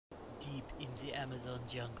the Amazon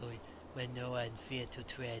jungle where no one feared to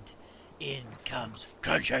tread. In comes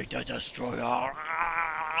Kenshi the Destroyer!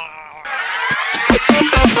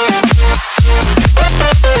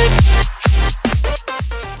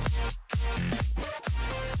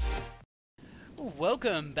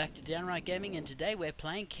 Welcome back to Downright Gaming, and today we're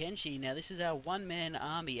playing Kenshi. Now this is our one-man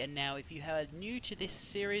army, and now if you are new to this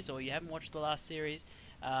series or you haven't watched the last series,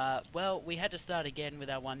 well, we had to start again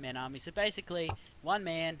with our one-man army. So basically, one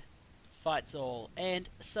man fights all. And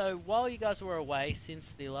so while you guys were away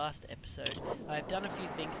since the last episode, I've done a few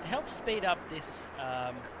things to help speed up this,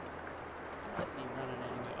 doesn't he run it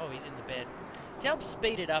anywhere? Oh, he's in the bed. To help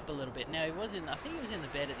speed it up a little bit. Now, I think he was in the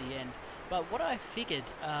bed at the end. But what I figured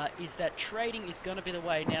is that trading is going to be the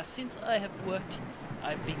way. Now, since I have worked,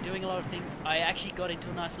 I've been doing a lot of things. I actually got into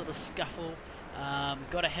a nice little scuffle,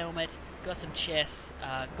 got a helmet, got some chests,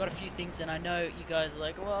 got a few things, and I know you guys are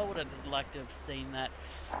like, well, I would have liked to have seen that.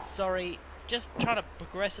 Sorry, just trying to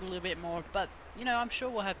progress it a little bit more, but, you know, I'm sure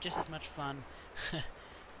we'll have just as much fun,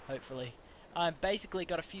 hopefully. I've basically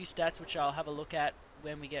got a few stats which I'll have a look at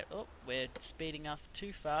when we get... Oh, we're speeding up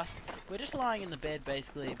too fast. We're just lying in the bed,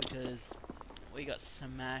 basically, because we got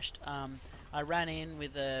smashed. I ran in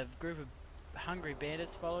with a group of hungry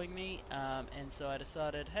bandits following me, and so I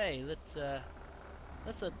decided, hey, let's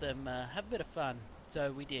let them have a bit of fun.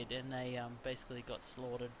 So we did, and they basically got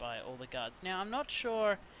slaughtered by all the guards. Now, I'm not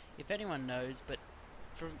sure if anyone knows, but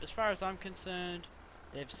from as far as I'm concerned,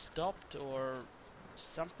 they've stopped or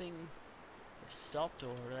something. They've stopped,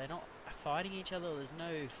 or they're not fighting each other. There's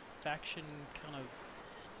no faction kind of...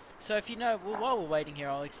 So if you know, well, while we're waiting here,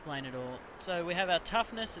 I'll explain it all. So we have our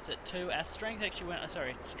toughness is at 2, our strength actually went,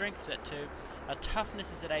 strength is at 2, our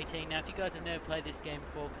toughness is at 18. Now if you guys have never played this game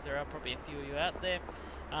before, because there are probably a few of you out there,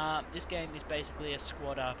 this game is basically a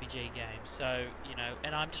squad RPG game. So, you know,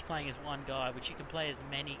 and I'm just playing as one guy, which you can play as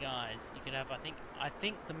many guys. You can have, I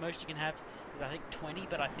think the most you can have is I think 20,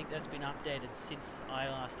 but I think that's been updated since I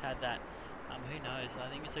last had that. Who knows? I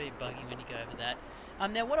think it's a bit buggy when you go over that.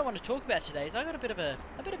 Now, what I want to talk about today is I got a bit of a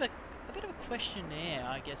questionnaire,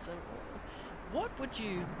 I guess. So, what would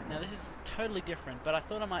you? Now, this is totally different, but I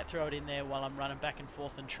thought I might throw it in there while I'm running back and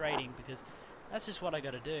forth and trading, because that's just what I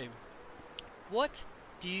got to do. What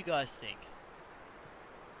do you guys think?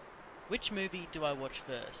 Which movie do I watch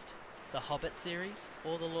first? The Hobbit series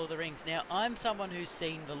or the Lord of the Rings? Now, I'm someone who's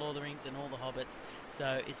seen the Lord of the Rings and all the Hobbits,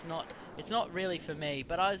 so it's not really for me.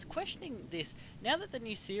 But I was questioning this now that the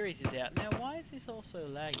new series is out. Now, why is this all so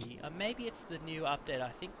laggy? Maybe it's the new update. I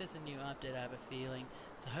think there's a new update. I have a feeling.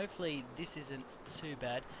 So hopefully this isn't too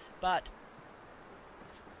bad. But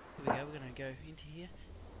here we go. We're gonna go into here.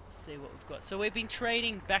 See what we've got. So we've been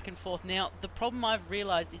trading back and forth. Now, the problem I've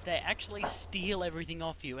realized is they actually steal everything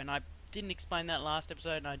off you, and I didn't explain that last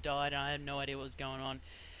episode, and I died, and I had no idea what was going on.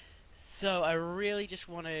 So I really just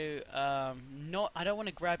want to I don't want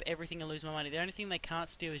to grab everything and lose my money. The only thing they can't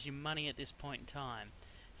steal is your money at this point in time.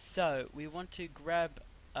 So we want to grab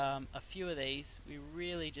a few of these.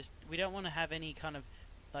 We don't want to have any kind of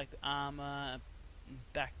like armor,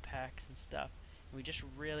 backpacks and stuff. We just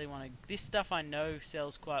really want to... This stuff I know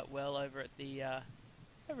sells quite well over at the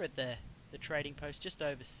trading post just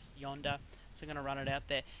over yonder. So I'm going to run it out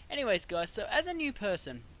there. Anyways, guys, so as a new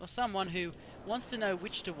person, or someone who wants to know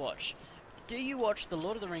which to watch, do you watch the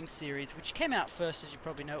Lord of the Rings series, which came out first, as you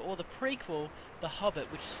probably know, or the prequel, The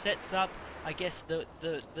Hobbit, which sets up, I guess,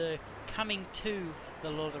 the coming to the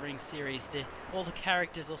Lord of the Rings series? All the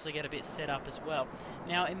characters also get a bit set up as well.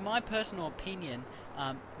 Now, in my personal opinion,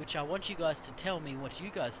 which I want you guys to tell me what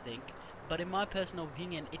you guys think, but in my personal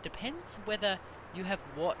opinion, it depends whether you have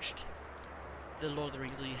watched the Lord of the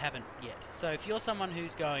Rings or you haven't yet. So if you're someone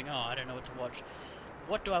who's going, oh, I don't know what to watch,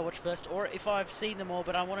 what do I watch first? Or if I've seen them all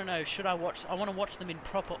but I want to know, I want to watch them in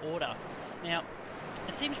proper order. Now,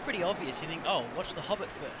 it seems pretty obvious. You think, oh, watch The Hobbit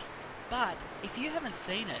first. But if you haven't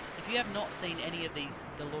seen it, if you have not seen any of the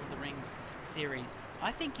Lord of the Rings series,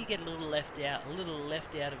 I think you get a little left out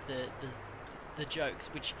of the jokes,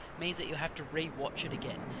 which means that you'll have to re-watch it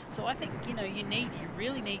again. So I think, you know, you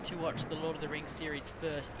really need to watch the Lord of the Rings series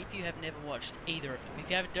first if you have never watched either of them. If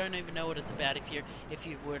you don't even know what it's about, if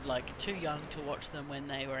you were like too young to watch them when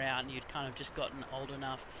they were out and you'd kind of just gotten old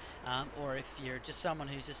enough, or if you're just someone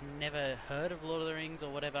who's just never heard of Lord of the Rings or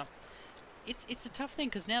whatever, it's a tough thing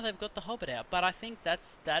because now they've got The Hobbit out. But I think that's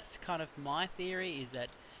kind of my theory, is that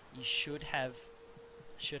you should have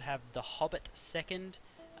The Hobbit second.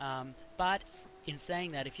 But in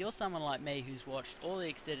saying that, if you're someone like me who's watched all the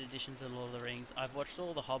extended editions of Lord of the Rings, I've watched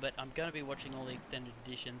all The Hobbit, I'm going to be watching all the extended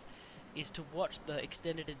editions, is to watch the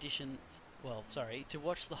extended editions, to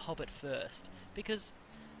watch The Hobbit first. Because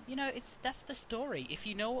you know, that's the story. If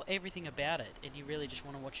you know everything about it and you really just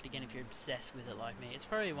want to watch it again, if you're obsessed with it like me, it's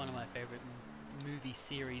probably one of my favorite movie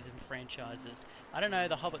series and franchises. I don't know,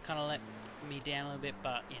 The Hobbit kind of let me down a little bit,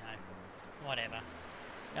 but you know, whatever.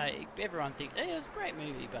 Everyone thinks it was a great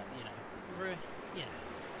movie, but you know,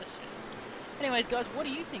 that's just. Anyways, guys, what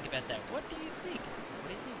do you think about that? What do you think?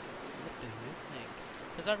 What do you think? What do you think?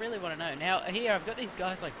 Because I really want to know. Now, here, I've got these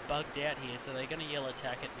guys, like, bugged out here, so they're going to yell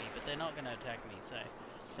attack at me, but they're not going to attack me, so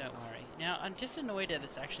don't worry. Now, I'm just annoyed that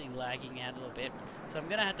it's actually lagging out a little bit, so I'm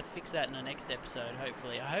going to have to fix that in the next episode,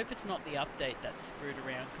 hopefully. I hope it's not the update that's screwed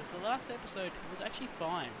around, because the last episode was actually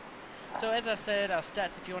fine. So as I said, our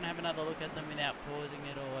stats, if you want to have another look at them without pausing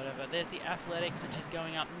it or whatever, there's the athletics, which is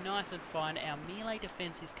going up nice and fine. Our melee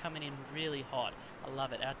defense is coming in really hot. I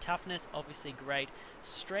love it. Our toughness, obviously great.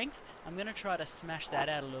 Strength, I'm going to try to smash that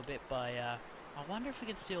out a little bit by, I wonder if we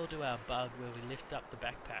can still do our bug where we lift up the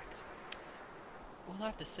backpacks. We'll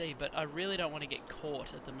have to see, but I really don't want to get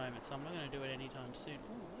caught at the moment, so I'm not going to do it anytime soon.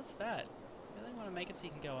 Ooh, what's that? Do they want to make it so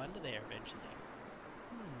you can go under there eventually?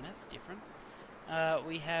 That's different.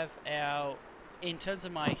 We have our, in terms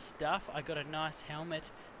of my stuff, I got a nice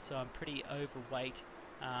helmet, so I'm pretty overweight,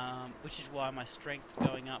 which is why my strength's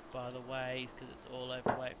going up, by the way, because it's all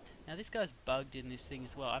overweight. Now this guy's bugged in this thing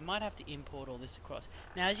as well. I might have to import all this across.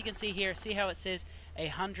 Now as you can see here, see how it says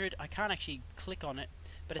 100, I can't actually click on it,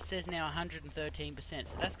 but it says now 113%,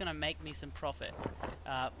 so that's going to make me some profit,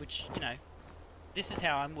 which, you know, this is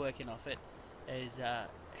how I'm working off it, is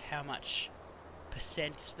how much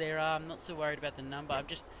percents there are. I'm not so worried about the number.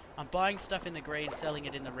 I'm buying stuff in the green, selling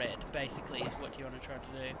it in the red, basically, is what you want to try to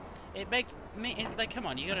do. It makes me, like, come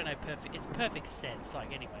on, you gotta know it's perfect sense,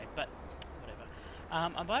 like, anyway, but whatever.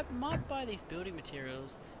 I might buy these building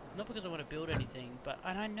materials, not because I want to build anything, but,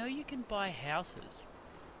 and I know you can buy houses,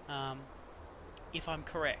 if I'm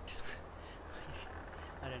correct.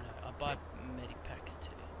 I don't know, I buy medic packs too.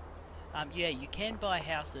 Yeah, you can buy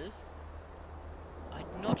houses.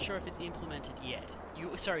 I'm not sure if it's implemented yet.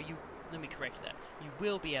 Let me correct that. You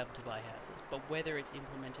will be able to buy houses, but whether it's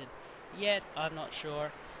implemented yet, I'm not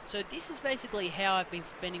sure. So this is basically how I've been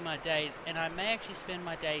spending my days, and I may actually spend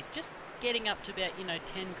my days just getting up to about, you know,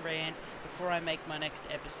 10 grand before I make my next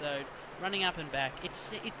episode, running up and back.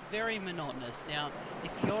 It's very monotonous. Now,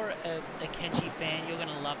 if you're a Kenshi fan, you're going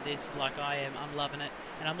to love this like I am. I'm loving it,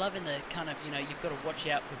 and I'm loving the kind of, you know, you've got to watch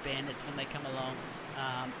out for bandits when they come along.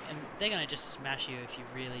 And they're going to just smash you if you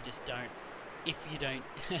really just don't, if you don't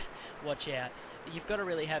watch out. You've got to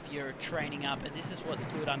really have your training up, and this is what's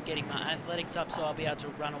good. I'm getting my athletics up so I'll be able to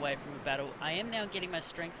run away from a battle. I am now getting my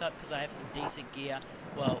strength up because I have some decent gear.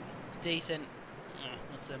 Well, decent,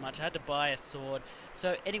 not so much. I had to buy a sword.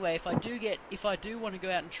 So anyway, if I do want to go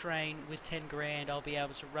out and train with 10 grand, I'll be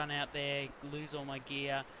able to run out there, lose all my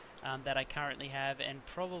gear that I currently have, and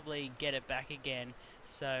probably get it back again.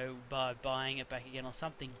 So by buying it back again, or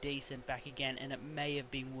something decent back again, and it may have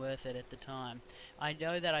been worth it at the time. I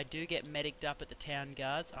know that I do get mediced up at the town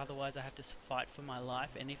guards, otherwise I have to fight for my life,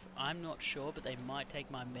 and if I'm not sure, but they might take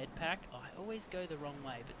my med pack, I always go the wrong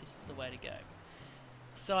way, but this is the way to go.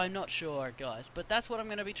 So I'm not sure, guys, but that's what I'm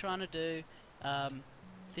going to be trying to do.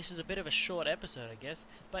 This is a bit of a short episode, I guess,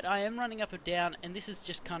 but I am running up and down, and this is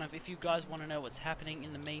just kind of, if you guys want to know what's happening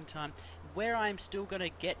in the meantime, where I'm still going to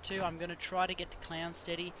get to, I'm going to try to get to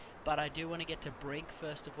Clownsteady, but I do want to get to Brink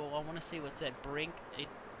first of all. I want to see what's at Brink.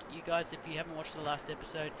 You guys, if you haven't watched the last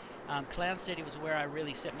episode, Clownsteady was where I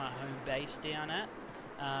really set my home base down at,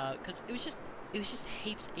 because it was just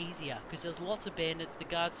heaps easier, because there was lots of bandits, the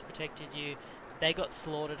guards protected you. They got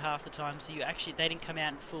slaughtered half the time, so they didn't come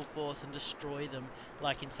out in full force and destroy them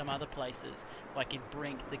like in some other places. Like in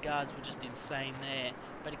Brink, the guards were just insane there.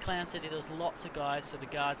 But in Clownsteady, there was lots of guys, so the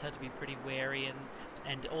guards had to be pretty wary,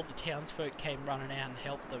 and all the townsfolk came running out and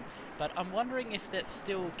helped them. But I'm wondering if that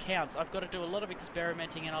still counts. I've got to do a lot of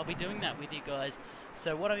experimenting, and I'll be doing that with you guys.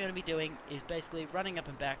 So what I'm going to be doing is basically running up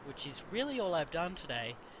and back, which is really all I've done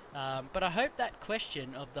today. But I hope that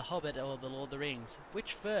question of The Hobbit or The Lord of the Rings,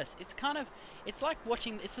 which first? It's like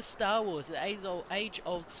watching, it's the Star Wars, the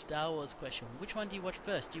age-old Star Wars question. Which one do you watch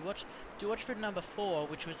first? Do you watch for number 4,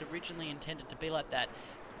 which was originally intended to be like that?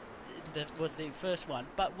 That was the first one.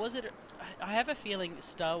 But was it, I have a feeling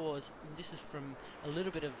Star Wars, and this is from a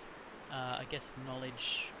little bit of, I guess,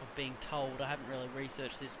 knowledge of being told, I haven't really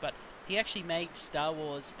researched this, but he actually made Star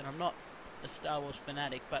Wars, and I'm not a Star Wars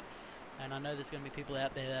fanatic, but and I know there's going to be people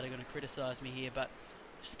out there that are going to criticize me here, but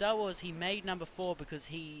Star Wars, he made number 4 because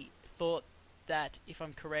he thought that, if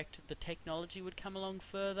I'm correct, the technology would come along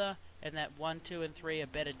further, and that 1, 2, and 3 are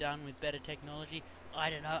better done with better technology.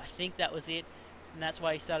 I don't know, I think that was it, and that's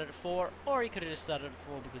why he started at 4, or he could have just started at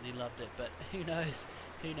 4 because he loved it, but who knows.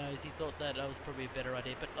 Who knows? He thought that was probably a better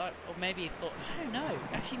idea, but or maybe he thought, I don't know.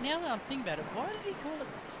 Actually, now that I'm thinking about it, why did he call it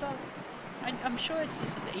Star? I'm sure it's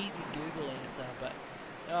just an easy Google answer, but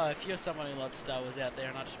if you're someone who loves Star Wars out there,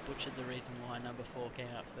 and I just butchered the reason why number 4 came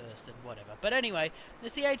out first, and whatever. But anyway,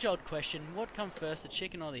 there's the age-old question: what comes first, the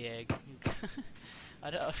chicken or the egg?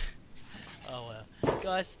 I don't. Oh well,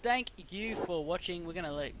 guys, thank you for watching. We're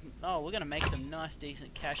gonna make some nice,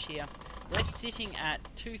 decent cash here. We're sitting at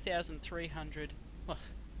 2,300. Well,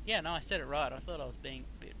 yeah, no, I said it right. I thought I was being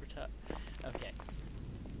a bit retarded. Okay,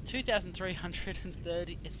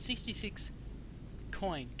 2,330. It's 66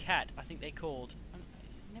 coin cat. I think they're called. I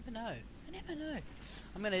never know. I never know.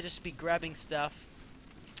 I'm gonna just be grabbing stuff.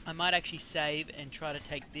 I might actually save and try to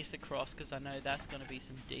take this across because I know that's gonna be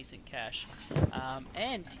some decent cash.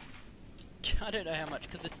 And I don't know how much,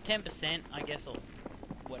 because it's 10%, I guess, or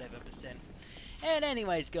whatever percent. And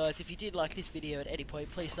anyways, guys, if you did like this video at any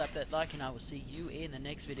point, please slap that like, and I will see you in the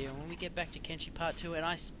next video. When we get back to Kenshi Part 2, and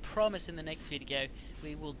I promise in the next video,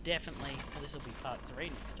 we will definitely, well, this will be Part 3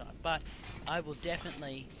 next time, but I will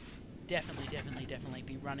definitely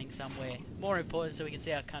be running somewhere more important so we can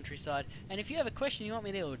see our countryside. And if you have a question you want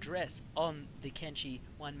me to address on the Kenshi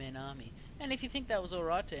one-man army, and if you think that was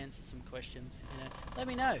alright to answer some questions, you know, let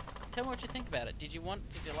me know. Tell me what you think about it. Did you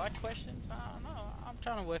like questions? I don't know. I'm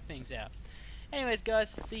trying to work things out. Anyways,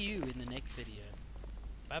 guys, see you in the next video.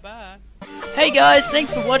 Bye-bye. Hey guys,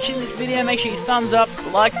 thanks for watching this video. Make sure you thumbs up,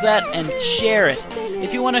 like that, and share it.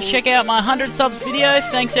 If you want to check out my 100 subs video,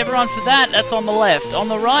 thanks everyone for that. That's on the left. On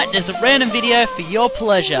the right, there's a random video for your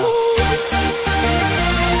pleasure.